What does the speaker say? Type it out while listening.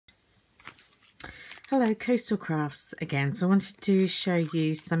Hello, Coastal Crafts again. So I wanted to show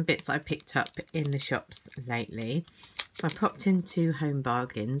you some bits I picked up in the shops lately. So I popped into Home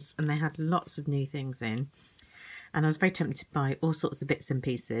Bargains and they had lots of new things in. And I was very tempted to buy all sorts of bits and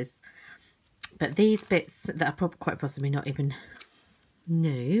pieces. But these bits that are quite possibly not even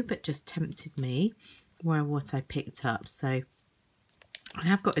new, but just tempted me, were what I picked up. So I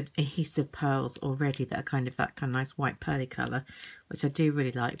have got adhesive pearls already that are kind of that kind of nice white pearly colour, which I do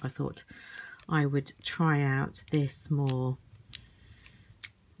really like. I thought I would try out this more,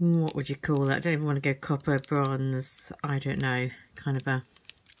 what would you call that? I don't even want to go copper, bronze, I don't know, kind of a,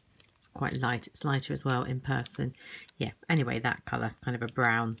 it's quite light, it's lighter as well in person. Yeah, anyway, that colour, kind of a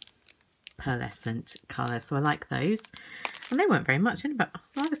brown pearlescent colour, so I like those. And they weren't very much, only about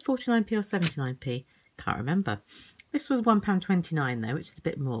either 49p or 79p, can't remember. This was £1.29 though, which is a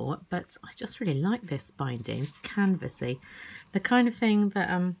bit more, but I just really like this binding. It's canvasy, the kind of thing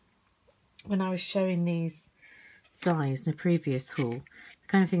that when I was showing these dies in a previous haul, the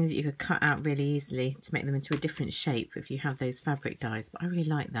kind of things that you could cut out really easily to make them into a different shape if you have those fabric dies. But I really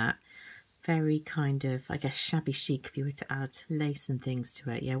like that. Very kind of, I guess, shabby chic if you were to add lace and things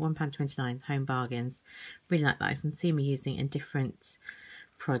to it. Yeah, £1.29, Home Bargains. Really like that. You can see me using it in different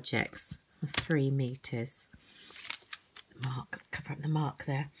projects. 3 metres. Mark, let's cover up the mark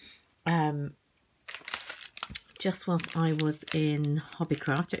there. Just whilst I was in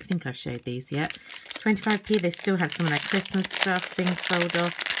Hobbycraft, I don't think I've showed these yet. 25p, they still had some of their Christmas stuff, things sold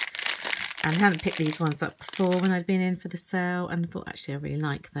off. And I hadn't picked these ones up before when I'd been in for the sale. And I thought, actually, I really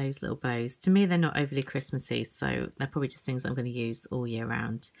like those little bows. To me, they're not overly Christmassy, so they're probably just things I'm going to use all year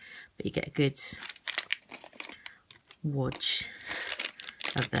round. But you get a good watch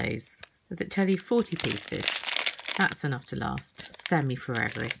of those. That tell you 40 pieces. That's enough to last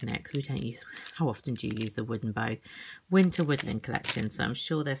semi-forever, isn't it? Because we don't use... How often do you use a wooden bow? Winter Woodland collection, so I'm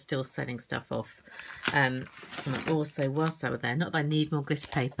sure they're still selling stuff off. And also, whilst I was there, not that I need more glitter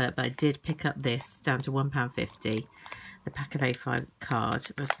paper, but I did pick up this down to £1.50. The pack of A5 card.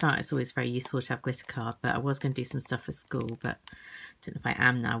 For a start, it's always very useful to have glitter card, but I was going to do some stuff for school, but I don't know if I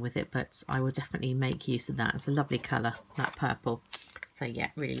am now with it, but I will definitely make use of that. It's a lovely colour, that purple. So yeah,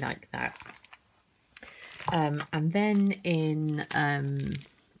 really like that. And then in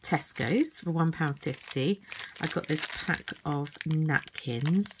Tesco's for £1.50, I got this pack of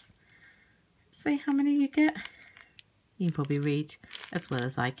napkins. Say how many you get? You can probably read as well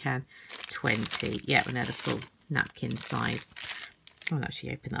as I can. 20. Yeah, and they're the full napkin size. I'll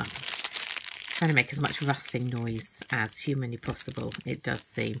actually open that up. Trying to make as much rustling noise as humanly possible, it does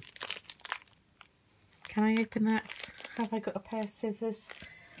seem. Can I open that? Have I got a pair of scissors?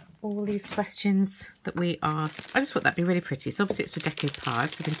 All these questions that we asked. I just thought that'd be really pretty. So obviously it's for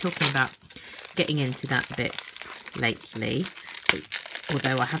decoupage. I've been talking about getting into that bit lately,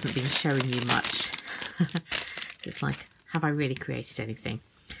 although I haven't been showing you much. Just like, have I really created anything?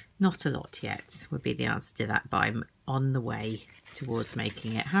 Not a lot yet would be the answer to that, but I'm on the way towards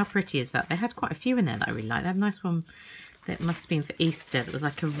making it. How pretty is that? They had quite a few in there that I really like. They had a nice one that must have been for Easter that was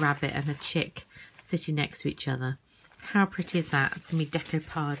like a rabbit and a chick sitting next to each other. How pretty is that? It's going to be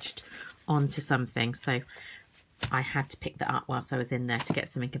decoupaged onto something. So I had to pick that up whilst I was in there to get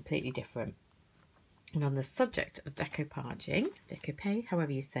something completely different. And on the subject of decoupaging, decoupe,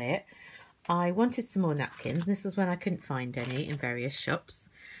 however you say it, I wanted some more napkins. This was when I couldn't find any in various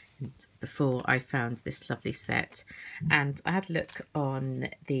shops before I found this lovely set. And I had a look on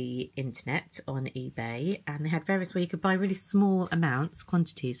the internet, on eBay, and they had various where you could buy really small amounts,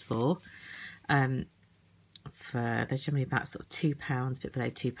 quantities for they're generally about sort of £2, a bit below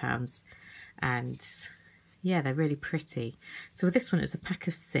 £2, and yeah, they're really pretty. So with this one, it was a pack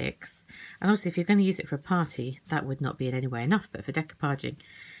of 6, and obviously if you're going to use it for a party, that would not be in any way enough, but for decoupaging,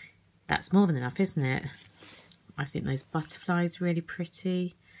 that's more than enough, isn't it? I think those butterflies are really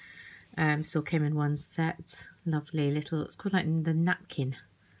pretty. Still came in one set. Lovely little, it's called like the Napkin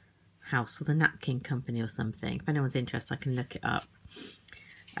House or the Napkin Company or something. If anyone's interested, I can look it up.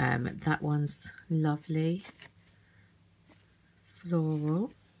 That one's lovely.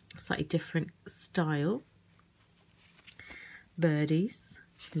 Floral, slightly different style. Birdies,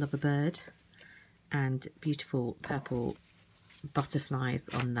 love a bird. And beautiful purple butterflies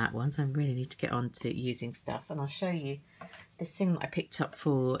on that one. So I really need to get on to using stuff. And I'll show you this thing that I picked up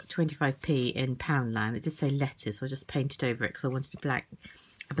for 25p in Poundland. It did say letters, so I just painted over it because I wanted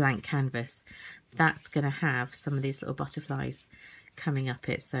a blank canvas. That's going to have some of these little butterflies coming up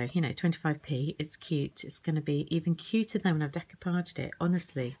it. So, you know, 25p, it's cute. It's going to be even cuter than when I've decoupaged it.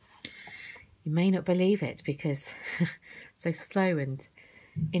 Honestly, you may not believe it because so slow and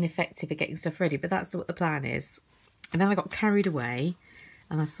ineffective at getting stuff ready, but that's what the plan is. And then I got carried away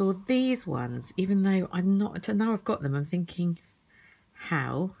And I saw these ones, even though now I've got them, I'm thinking,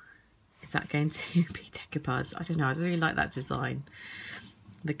 how is that going to be decoupage? I don't know, I really like that design.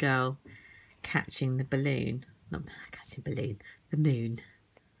 The girl catching the balloon, not catching balloon, the moon,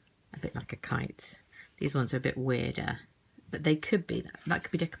 a bit like a kite. These ones are a bit weirder, but they could be, that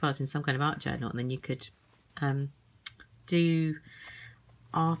could be decoupage in some kind of art journal, and then you could do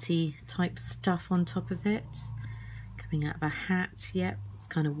arty type stuff on top of it. Coming out of a hat, yep, it's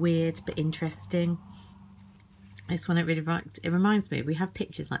kind of weird but interesting. This one it reminds me, we have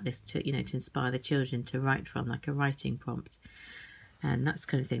pictures like this to, you know, to inspire the children to write from, like a writing prompt. And that's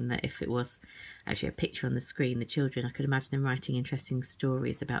the kind of thing that if it was actually a picture on the screen, the children, I could imagine them writing interesting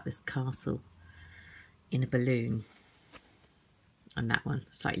stories about this castle in a balloon. And that one,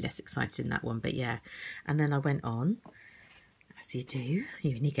 slightly less excited in that one, but yeah. And then I went on, as you do,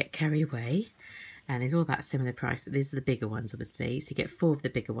 you get carried away. And it's all about similar price, but these are the bigger ones, obviously. So you get 4 of the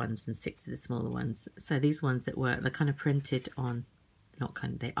bigger ones and 6 of the smaller ones. So these ones they're kind of printed on,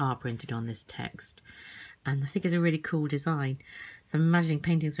 they are printed on this text. And I think it's a really cool design. So I'm imagining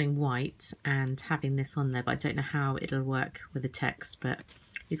painting something white and having this on there, but I don't know how it'll work with the text, but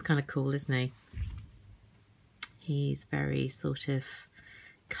he's kind of cool, isn't he? He's very sort of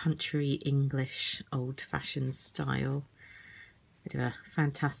country English, old-fashioned style. Bit of a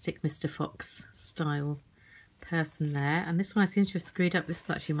fantastic Mr. Fox style person there. And this one I seem to have screwed up. This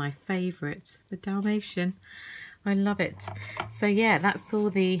was actually my favourite, the Dalmatian. I love it. So yeah, that's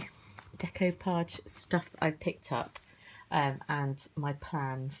all the decoupage stuff I picked up. And my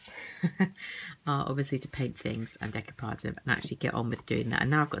plans are obviously to paint things and decoupage them and actually get on with doing that.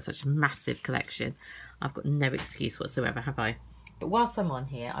 And now I've got such a massive collection, I've got no excuse whatsoever, have I? But whilst I'm on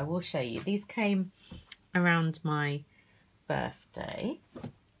here, I will show you. These came around my birthday.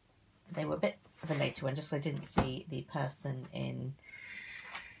 They were a bit of a later one, just so I didn't see the person in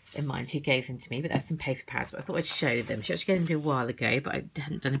mind who gave them to me, but there's some paper pads, but I thought I'd show them. She actually gave them to me a while ago, but I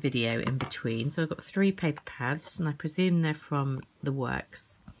hadn't done a video in between. So I've got 3 paper pads, and I presume they're from the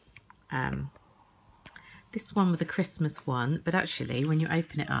works. This one with a Christmas one, but actually when you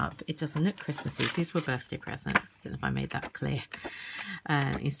open it up, it doesn't look Christmassy. So these were a birthday present. I don't know if I made that clear.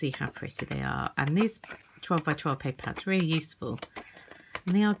 You see how pretty they are. And these 12 by 12 paper pads, really useful.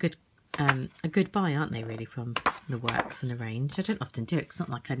 And they are good, a good buy, aren't they, really, from the works and the range. I don't often do it, 'cause it's not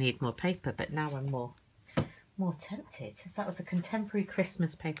like I need more paper, but now I'm more tempted. So that was a contemporary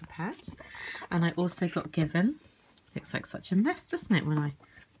Christmas paper pad. And I also got given, looks like such a mess, doesn't it, when I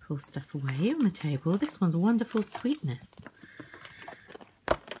pull stuff away on the table. This one's Wonderful Sweetness.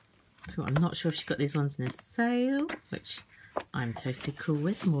 So I'm not sure if she got these ones in a sale, which I'm totally cool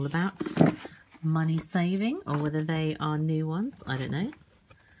with. I'm all about money saving, or whether they are new ones, I don't know.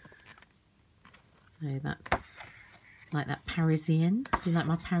 So that's like that Parisian. Do you like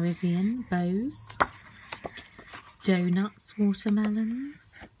my Parisian bows? Donuts,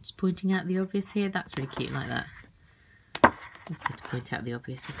 watermelons. Just pointing out the obvious here. That's really cute, like that. It's good to point out the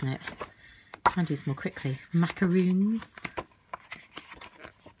obvious, isn't it? Try and do this more quickly. Macaroons.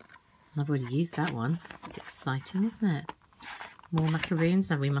 I've already used that one. It's exciting, isn't it? More macaroons.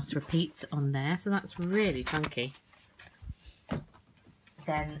 Now we must repeat on there. So that's really chunky.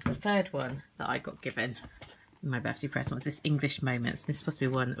 Then the third one that I got given in my birthday present was this English Moments. This must be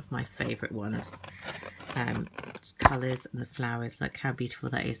one of my favourite ones. Just colours and the flowers, look how beautiful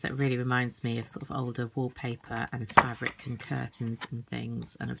that is. That really reminds me of sort of older wallpaper and fabric and curtains and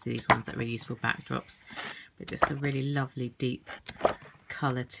things. And obviously these ones are really useful backdrops, but just a really lovely deep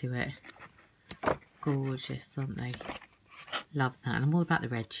colour to it. Gorgeous, aren't they? Love that. And I'm all about the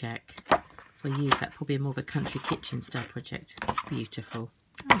red check, so I use that probably more of a country kitchen style project. Beautiful.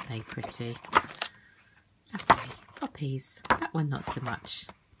 Aren't they pretty? Lovely. Poppies. That one not so much,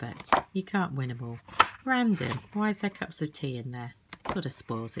 but you can't win them all. Random. Why is there cups of tea in there? Sort of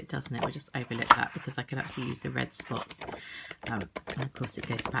spoils it, doesn't it? We'll just overlook that because I could actually use the red spots. And of course it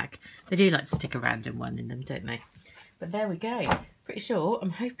goes back. They do like to stick a random one in them, don't they? But there we go. Pretty sure,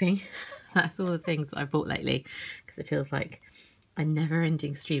 I'm hoping that's all the things that I bought lately, because it feels like a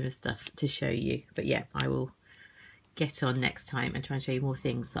never-ending stream of stuff to show you. But yeah, I will get on next time and try and show you more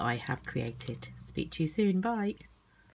things that I have created. Speak to you soon. Bye.